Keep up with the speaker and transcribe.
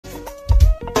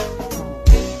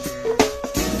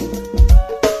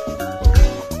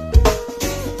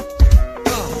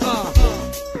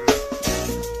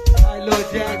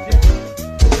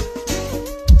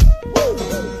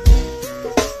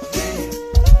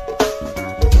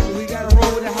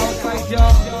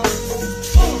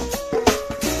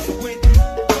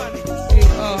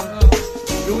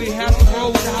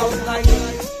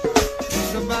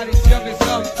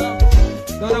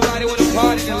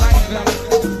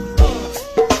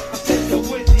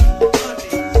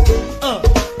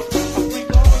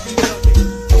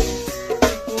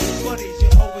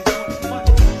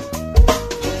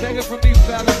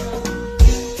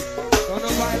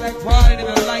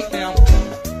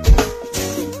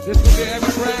This will be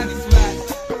every Friday flat.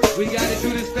 We gotta do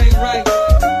this thing right.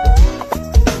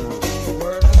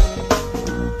 Word up.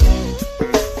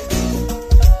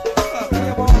 Give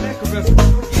him all that, Carissa.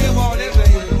 Give him all that,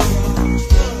 baby.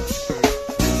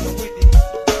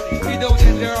 You know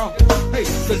that, Daryl. Hey,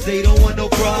 cause they don't want no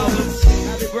problems.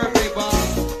 Happy birthday, Bob.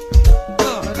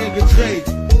 My nigga Trey.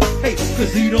 Hey,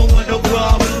 cause he don't want no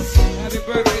problems. Happy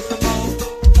birthday, Simone.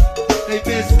 They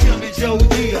miss Kim and Joe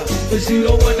Dia, cause you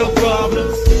don't want no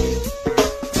problems.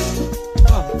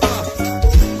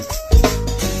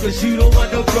 Cause you don't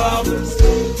want no problems.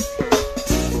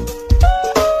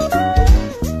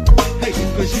 Hey,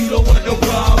 cause you don't want no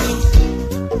problems.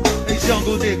 Hey,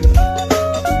 jungle nigga.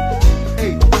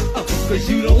 Hey, cause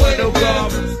you don't want no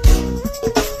problems.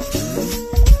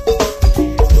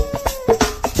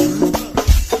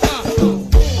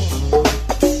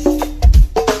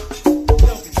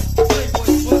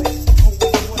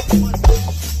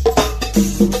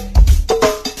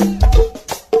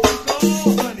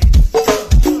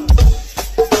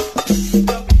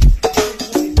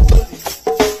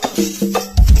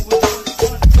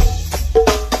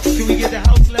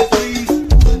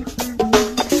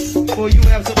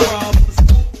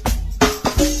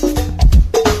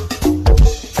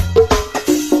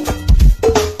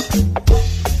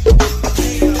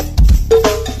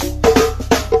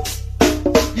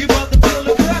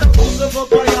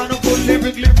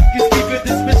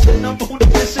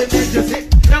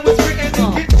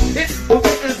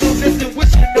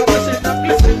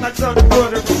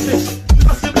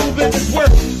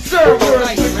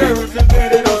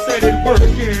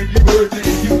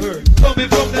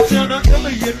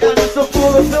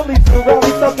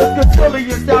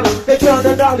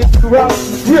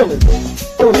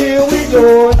 So here we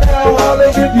go, now holla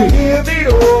if you hear me,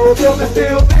 oh, come and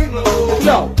feel me,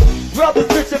 no, brothers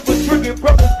bitchin' for trickin',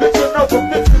 brothers bitchin' up for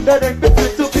mixin', that ain't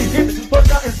bitchin' to be hidden, but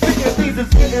nothing speaking, these is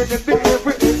getting and being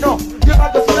written, no, you're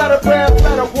like a splatter,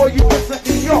 boy, you missing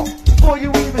New York, before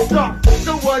you even start,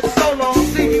 so what, so long,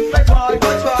 see you play by,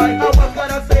 try, how I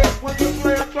gotta say it, when you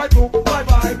play, I try to, bye,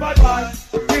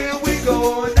 here we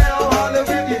go, now holla if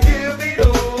you hear me,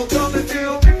 oh, come and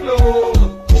feel me flow.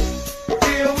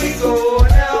 Here we go,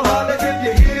 now holla if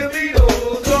you hear me, oh,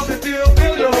 come and feel me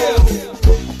low.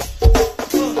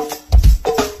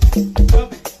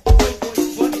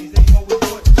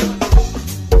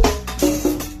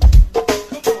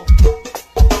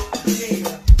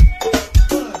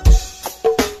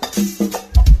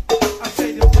 I say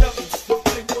the dummies, the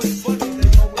playboys, bunnies,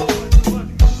 they always want the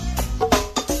money.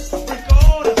 I break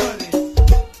all the honeys.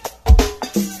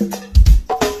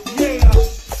 Yeah.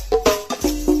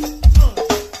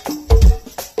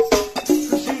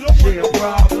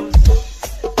 Problems.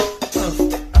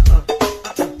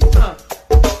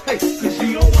 Hey, cause you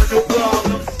don't want no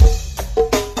problems.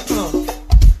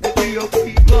 The DOP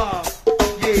blob.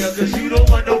 Yeah, cause you don't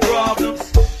want no problems.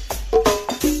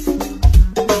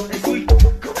 Hey, sweet,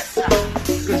 come inside.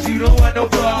 Cause you don't want no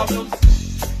problems.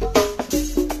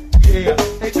 Yeah,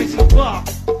 hey, bitch, you block.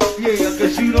 Yeah,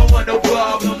 cause you don't want no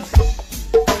problems.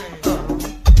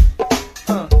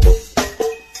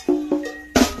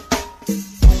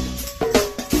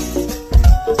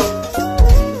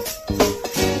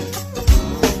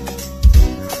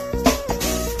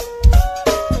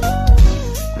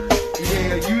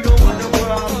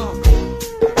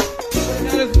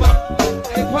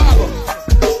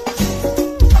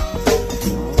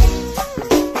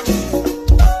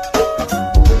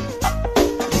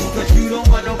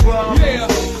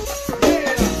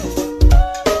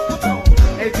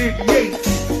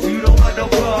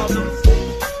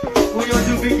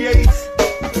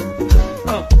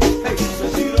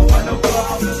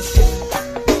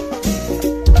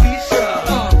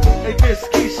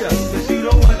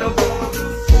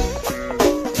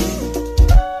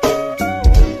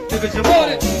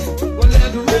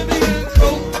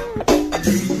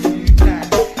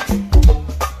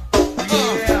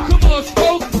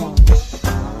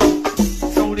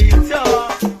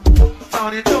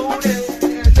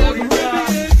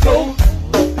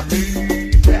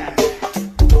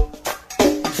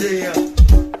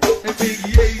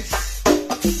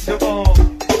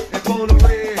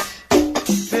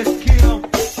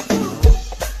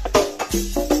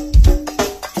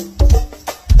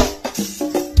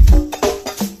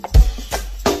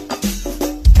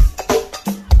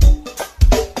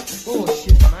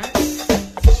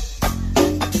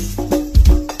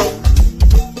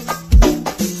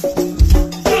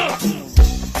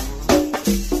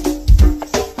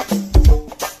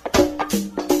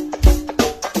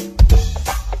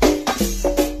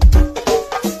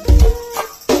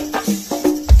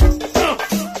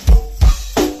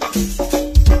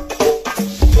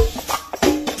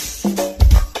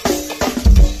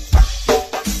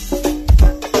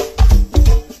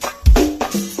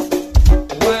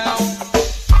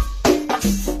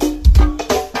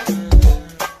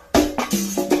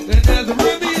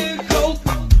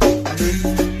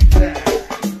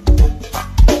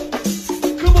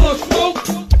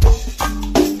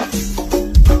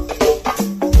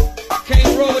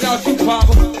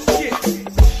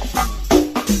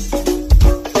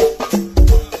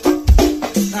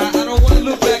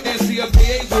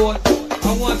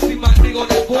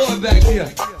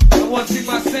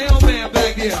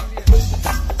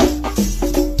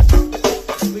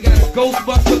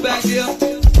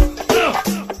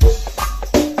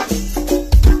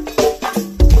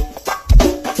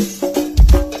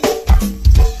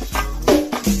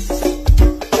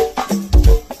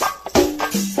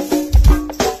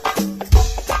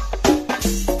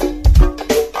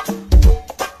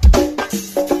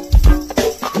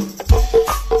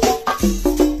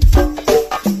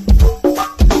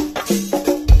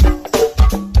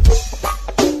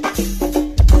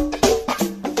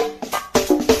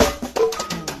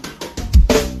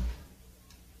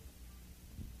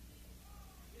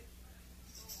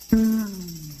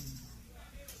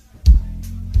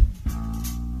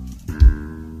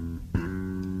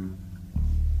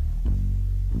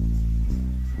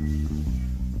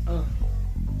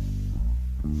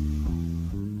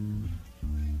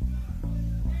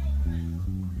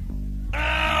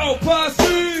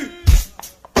 posse.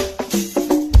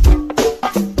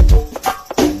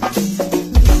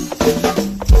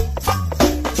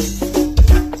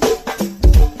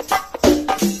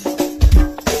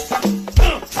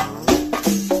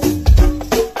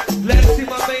 Let's see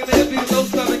my main man be low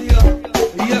coming here.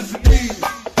 Yes, indeed.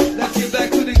 Let's get back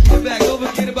to the get back. Don't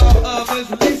forget about Miss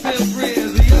Lisa and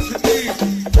friends. Yes, indeed.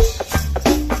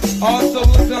 Also,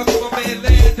 what's up with my man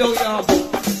Lando, y'all?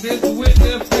 Miss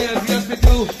Whitney and friends. Yes, we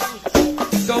do.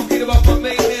 Don't forget about my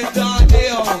main man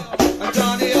Donnell.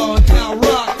 Donnell, now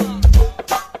rock.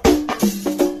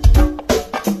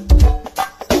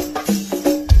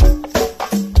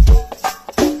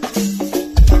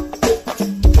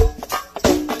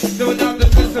 Doing out the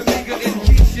Miss Amiga and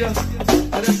Keisha.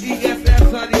 That's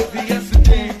ESS, honey, the S&D.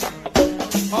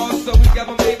 Also, we got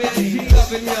my main man G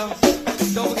up in here.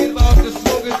 Don't forget about the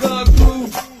Smoking Gun crew.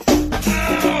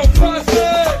 Oh, posse!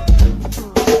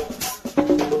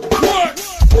 What?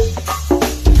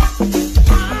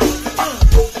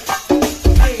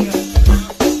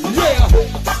 Yeah.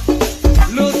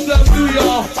 Little something new,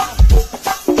 y'all.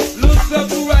 Little something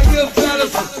new right here,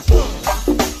 fellas.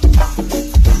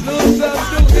 Little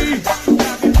something new, E.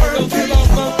 Don't give off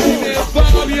my man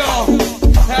Bob, y'all.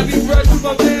 Happy birthday to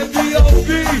my man B.O.B.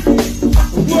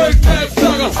 Work that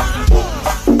sucker.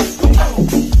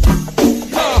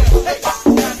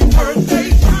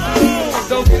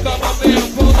 Don't forget about my man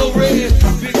Polo Red.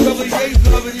 Big couple of Yates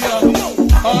up in here.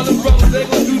 All the brothers, they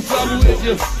gon' do something with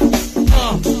you.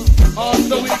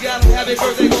 Also, we got a happy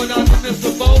birthday going out to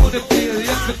Mr. Bo in the field.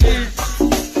 Yes, indeed.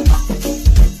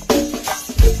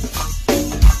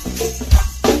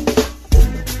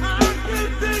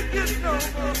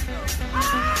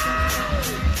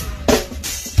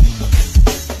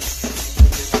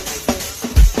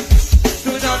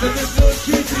 Doing out to Mr.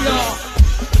 Keith, y'all.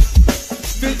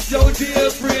 Miss Joji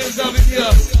and friends up in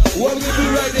here. What we do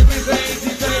right there, Miss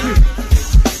Angie, baby?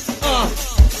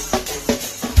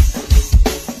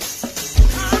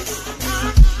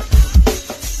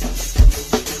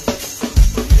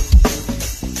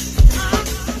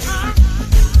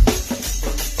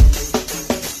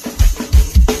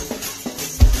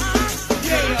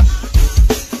 Yeah.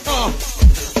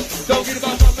 Don't get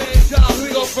about my man John. We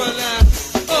go front line.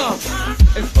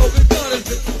 And Smoking Gun is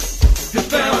the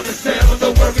found the sound.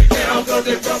 Don't worry now, cause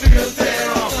they brought me us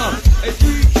down. And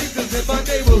three kickers in my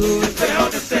neighborhood.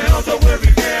 Found the sound, don't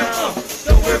worry now.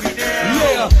 Don't worry now.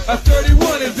 Yeah, a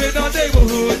 31 is in our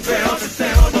neighborhood. Found the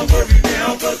sound, don't worry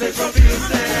now, cause they brought me us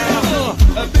down.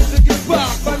 A Michigan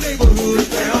Pop, my neighborhood.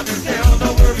 Found the sound,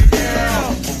 don't worry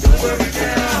now. Don't worry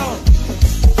now.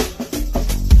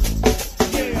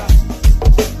 Yeah.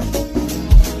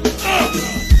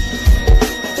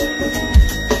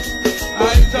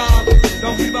 Alright, Tom,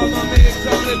 don't be about my man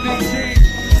Tom and Big G.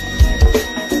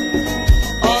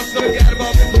 Also, we got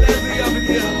about Miss Leslie up in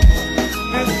here.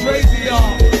 Miss Tracy,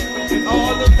 y'all. And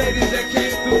all the ladies that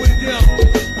came through with them.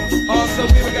 Also,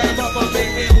 we got about my big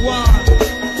man Juan.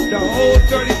 The whole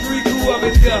 33 crew up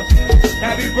in here.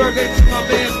 Happy birthday to my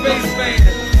man Spaceman.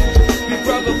 Big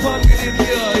brother Pumpkin in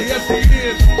here. Yes, he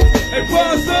is. Hey,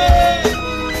 Posse!